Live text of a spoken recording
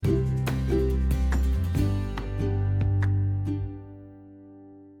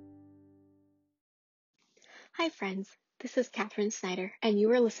Hi, friends. This is Katherine Snyder, and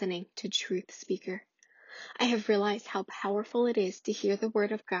you are listening to Truth Speaker. I have realized how powerful it is to hear the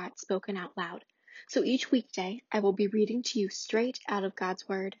Word of God spoken out loud. So each weekday, I will be reading to you straight out of God's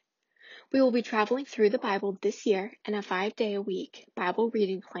Word. We will be traveling through the Bible this year in a 5-day-a-week Bible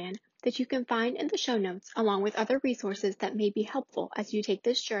reading plan that you can find in the show notes, along with other resources that may be helpful as you take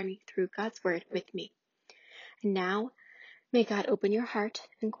this journey through God's Word with me. And now, may God open your heart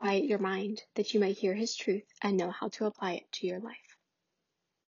and quiet your mind that you may hear His truth and know how to apply it to your life.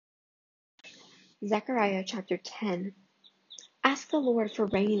 Zechariah chapter 10. Ask the Lord for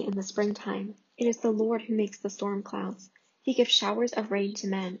rain in the springtime. It is the Lord who makes the storm clouds. He gives showers of rain to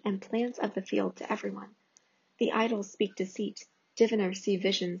men and plants of the field to everyone. The idols speak deceit. Diviners see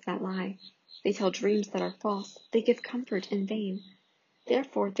visions that lie. They tell dreams that are false. They give comfort in vain.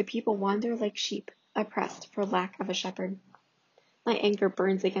 Therefore the people wander like sheep, oppressed for lack of a shepherd. My anger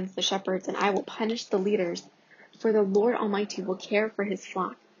burns against the shepherds, and I will punish the leaders. For the Lord Almighty will care for his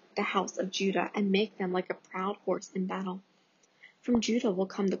flock, the house of Judah, and make them like a proud horse in battle. From Judah will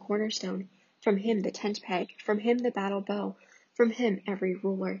come the cornerstone, from him the tent peg, from him the battle bow, from him every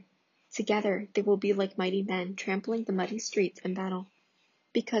ruler. Together they will be like mighty men, trampling the muddy streets in battle.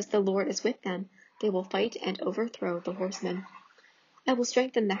 Because the Lord is with them, they will fight and overthrow the horsemen. I will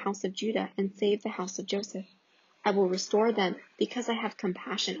strengthen the house of Judah and save the house of Joseph. I will restore them because I have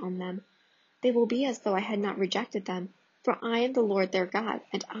compassion on them. They will be as though I had not rejected them, for I am the Lord their God,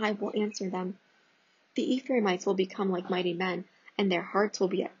 and I will answer them. The Ephraimites will become like mighty men, and their hearts will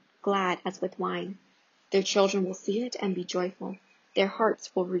be glad as with wine. Their children will see it and be joyful. Their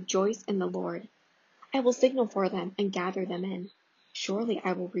hearts will rejoice in the Lord. I will signal for them and gather them in. Surely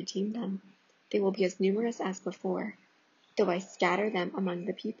I will redeem them. They will be as numerous as before. Though I scatter them among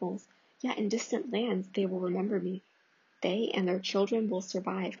the peoples, yet in distant lands they will remember me. They and their children will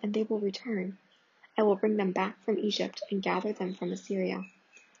survive, and they will return. I will bring them back from Egypt and gather them from Assyria.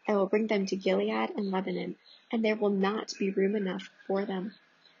 I will bring them to Gilead and Lebanon, and there will not be room enough for them.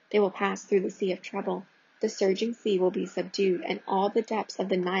 They will pass through the sea of trouble. The surging sea will be subdued, and all the depths of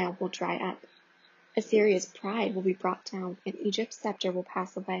the Nile will dry up. Assyria's pride will be brought down, and Egypt's scepter will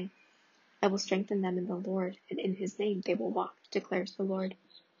pass away. I will strengthen them in the Lord, and in his name they will walk, declares the Lord.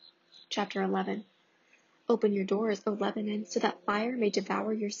 Chapter 11. Open your doors, O Lebanon, so that fire may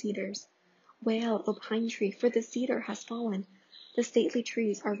devour your cedars. Wail, O pine tree, for the cedar has fallen. The stately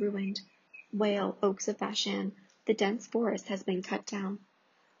trees are ruined. Wail, oaks of Bashan, the dense forest has been cut down.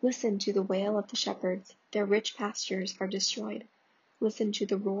 Listen to the wail of the shepherds, their rich pastures are destroyed. Listen to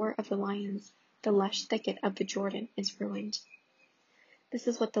the roar of the lions, the lush thicket of the Jordan is ruined. This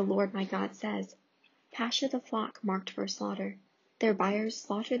is what the Lord my God says. Pasture the flock marked for slaughter. Their buyers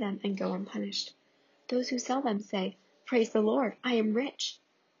slaughter them and go unpunished. Those who sell them say, Praise the Lord, I am rich.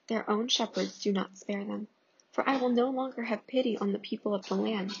 Their own shepherds do not spare them. For I will no longer have pity on the people of the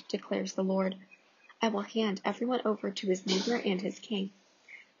land, declares the Lord. I will hand everyone over to his neighbor and his king.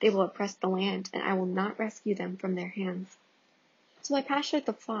 They will oppress the land, and I will not rescue them from their hands. So I pastured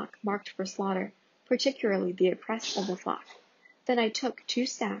the flock marked for slaughter, particularly the oppressed of the flock. Then I took 2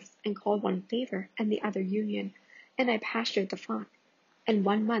 staffs and called one Favor and the other Union, and I pastured the flock. In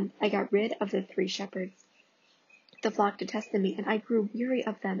 1 month I got rid of the 3 shepherds. The flock detested me, and I grew weary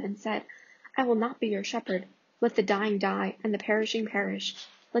of them and said, I will not be your shepherd. Let the dying die, and the perishing perish.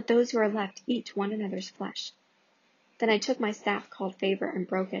 Let those who are left eat one another's flesh. Then I took my staff called Favor and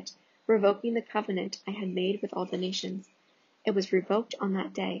broke it, revoking the covenant I had made with all the nations. It was revoked on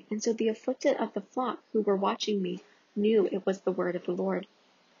that day, and so the afflicted of the flock who were watching me knew it was the word of the Lord.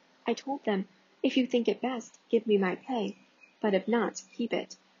 I told them, If you think it best, give me my pay, but if not, keep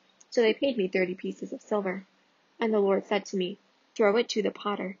it. So they paid me 30 pieces of silver. And the Lord said to me, Throw it to the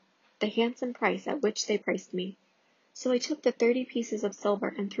potter, the handsome price at which they priced me. So I took the 30 pieces of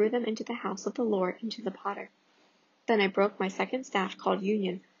silver and threw them into the house of the Lord and to the potter. Then I broke my second staff called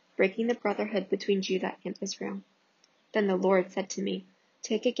Union, breaking the brotherhood between Judah and Israel. Then the Lord said to me,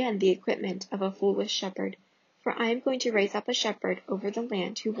 Take again the equipment of a foolish shepherd, for I am going to raise up a shepherd over the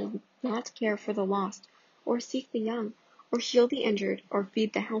land who will not care for the lost, or seek the young, or heal the injured, or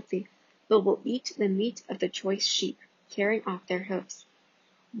feed the healthy, but will eat the meat of the choice sheep, carrying off their hoofs.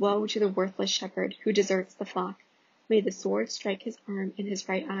 Woe to the worthless shepherd who deserts the flock. May the sword strike his arm in his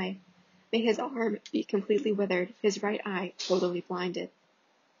right eye. May his arm be completely withered, his right eye totally blinded.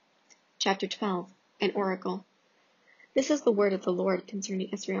 Chapter 12. An Oracle. This is the word of the Lord concerning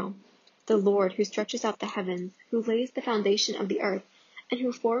Israel. The Lord who stretches out the heavens, who lays the foundation of the earth, and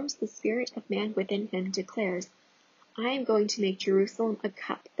who forms the spirit of man within him, declares, I am going to make Jerusalem a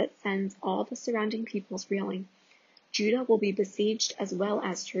cup that sends all the surrounding peoples reeling. Judah will be besieged as well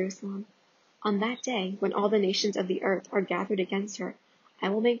as Jerusalem. On that day, when all the nations of the earth are gathered against her, I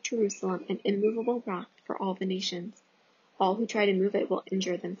will make Jerusalem an immovable rock for all the nations. All who try to move it will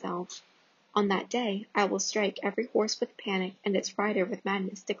injure themselves. On that day, I will strike every horse with panic and its rider with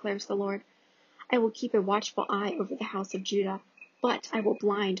madness, declares the Lord. I will keep a watchful eye over the house of Judah, but I will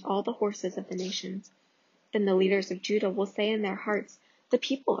blind all the horses of the nations. Then the leaders of Judah will say in their hearts, the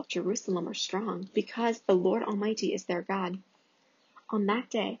people of Jerusalem are strong, because the Lord Almighty is their God. On that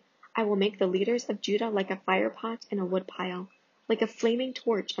day, I will make the leaders of Judah like a firepot in a woodpile, like a flaming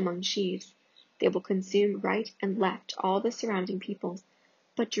torch among sheaves. They will consume right and left all the surrounding peoples,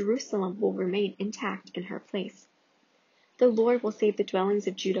 but Jerusalem will remain intact in her place. The Lord will save the dwellings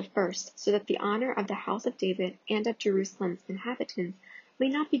of Judah first, so that the honor of the house of David and of Jerusalem's inhabitants may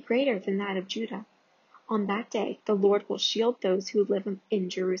not be greater than that of Judah. On that day, the Lord will shield those who live in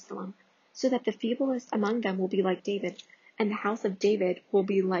Jerusalem, so that the feeblest among them will be like David, and the house of David will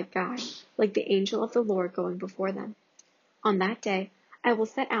be like God, like the angel of the Lord going before them. On that day, I will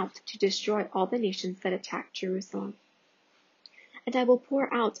set out to destroy all the nations that attack Jerusalem. And I will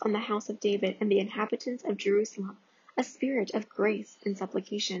pour out on the house of David and the inhabitants of Jerusalem a spirit of grace and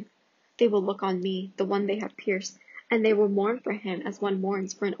supplication. They will look on me, the one they have pierced, and they will mourn for him as one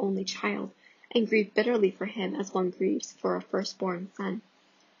mourns for an only child, and grieve bitterly for him as one grieves for a firstborn son.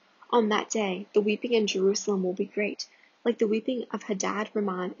 On that day, the weeping in Jerusalem will be great, like the weeping of Hadad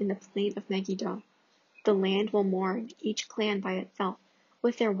Rimmon in the plain of Megiddo. The land will mourn, each clan by itself,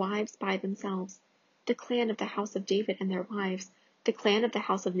 with their wives by themselves. The clan of the house of David and their wives, the clan of the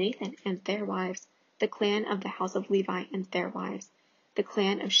house of Nathan and their wives, the clan of the house of Levi and their wives, the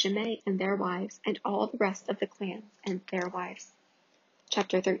clan of Shimei and their wives, and all the rest of the clans and their wives.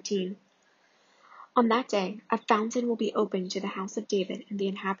 Chapter 13. On that day, a fountain will be opened to the house of David and the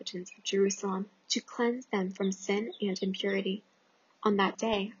inhabitants of Jerusalem, to cleanse them from sin and impurity. On that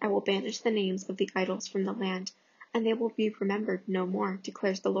day, I will banish the names of the idols from the land, and they will be remembered no more,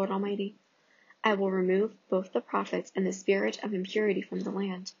 declares the Lord Almighty. I will remove both the prophets and the spirit of impurity from the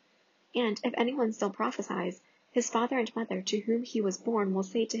land. And if anyone still prophesies, his father and mother to whom he was born will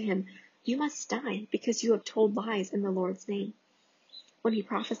say to him, You must die, because you have told lies in the Lord's name. When he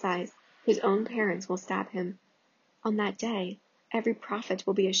prophesies, his own parents will stab him. On that day, every prophet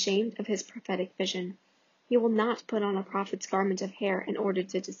will be ashamed of his prophetic vision. He will not put on a prophet's garment of hair in order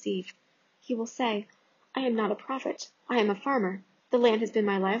to deceive. He will say, I am not a prophet. I am a farmer. The land has been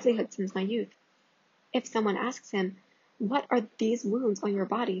my livelihood since my youth. If someone asks him, What are these wounds on your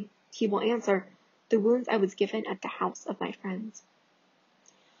body? He will answer, The wounds I was given at the house of my friends.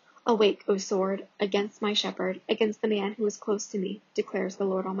 Awake, O sword, against my shepherd, against the man who is close to me, declares the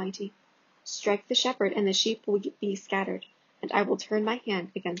Lord Almighty. Strike the shepherd, and the sheep will be scattered, and I will turn my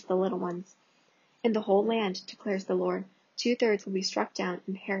hand against the little ones. In the whole land, declares the Lord, 2/3 will be struck down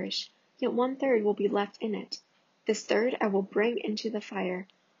and perish, yet 1/3 will be left in it. This third I will bring into the fire.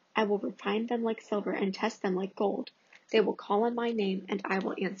 I will refine them like silver and test them like gold. They will call on my name, and I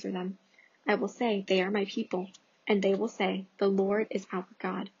will answer them. I will say, They are my people, and they will say, The Lord is our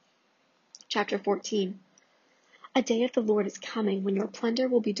God. Chapter 14. A day of the Lord is coming when your plunder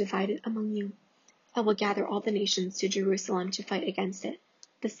will be divided among you. I will gather all the nations to Jerusalem to fight against it.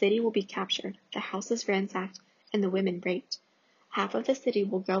 The city will be captured, the houses ransacked, and the women raped. Half of the city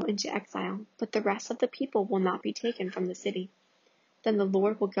will go into exile, but the rest of the people will not be taken from the city. Then the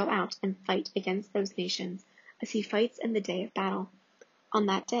Lord will go out and fight against those nations, as he fights in the day of battle. On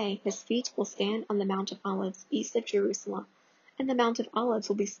that day, his feet will stand on the Mount of Olives east of Jerusalem, and the Mount of Olives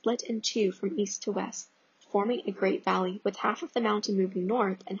will be split in two from east to west, forming a great valley, with half of the mountain moving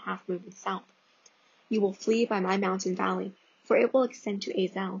north and half moving south. You will flee by my mountain valley, for it will extend to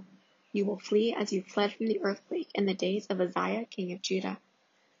Azel. You will flee as you fled from the earthquake in the days of Uzziah, king of Judah.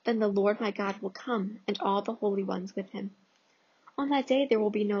 Then the Lord my God will come, and all the holy ones with him. On that day there will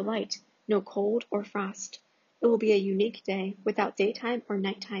be no light, no cold or frost. It will be a unique day, without daytime or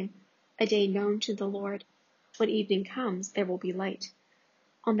nighttime, a day known to the Lord. When evening comes, there will be light.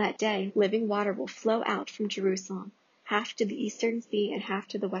 On that day, living water will flow out from Jerusalem, half to the eastern sea and half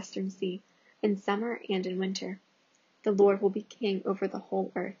to the western sea, in summer and in winter. The Lord will be king over the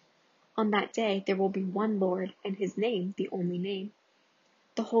whole earth. On that day, there will be one Lord, and his name the only name.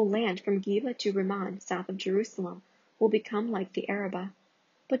 The whole land from Geba to Rimmon, south of Jerusalem, will become like the Arabah.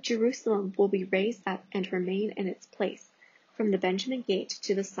 But Jerusalem will be raised up and remain in its place, from the Benjamin gate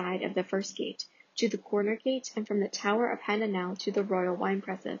to the side of the first gate, to the corner gate, and from the tower of Hananel to the royal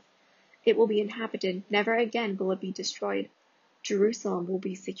winepresses. It will be inhabited, never again will it be destroyed. Jerusalem will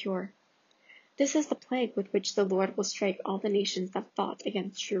be secure. This is the plague with which the Lord will strike all the nations that fought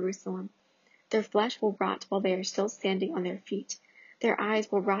against Jerusalem. Their flesh will rot while they are still standing on their feet. Their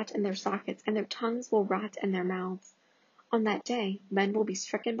eyes will rot in their sockets, and their tongues will rot in their mouths. On that day, men will be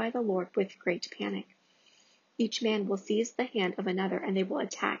stricken by the Lord with great panic. Each man will seize the hand of another, and they will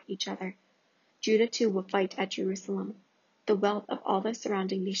attack each other. Judah too will fight at Jerusalem. The wealth of all the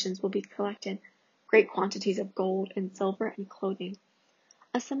surrounding nations will be collected, great quantities of gold and silver and clothing.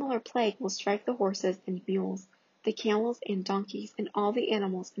 A similar plague will strike the horses and mules, the camels and donkeys, and all the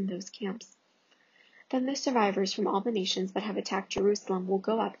animals in those camps. Then the survivors from all the nations that have attacked Jerusalem will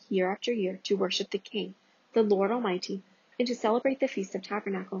go up year after year to worship the King, the Lord Almighty, and to celebrate the Feast of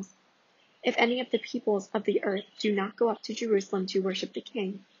Tabernacles. If any of the peoples of the earth do not go up to Jerusalem to worship the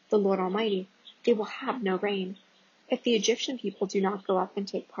King, the Lord Almighty, they will have no rain. If the Egyptian people do not go up and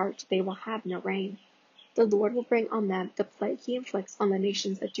take part, they will have no rain. The Lord will bring on them the plague he inflicts on the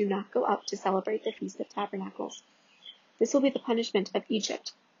nations that do not go up to celebrate the Feast of Tabernacles. This will be the punishment of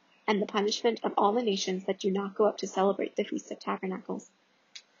Egypt, and the punishment of all the nations that do not go up to celebrate the Feast of Tabernacles.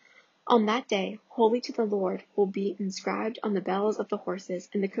 On that day, holy to the Lord will be inscribed on the bells of the horses,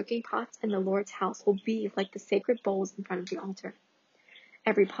 and the cooking pots in the Lord's house will be like the sacred bowls in front of the altar.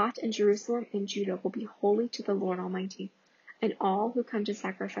 Every pot in Jerusalem and Judah will be holy to the Lord Almighty, and all who come to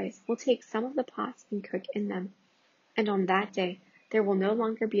sacrifice will take some of the pots and cook in them. And on that day, there will no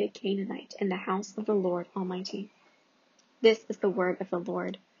longer be a Canaanite in the house of the Lord Almighty. This is the word of the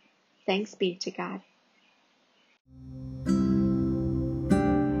Lord. Thanks be to God.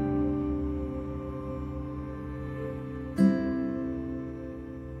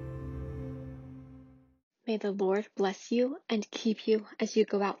 May the Lord bless you and keep you as you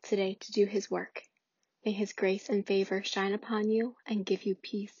go out today to do his work. May his grace and favor shine upon you and give you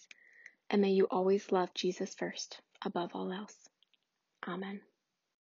peace. And may you always love Jesus first, above all else. Amen.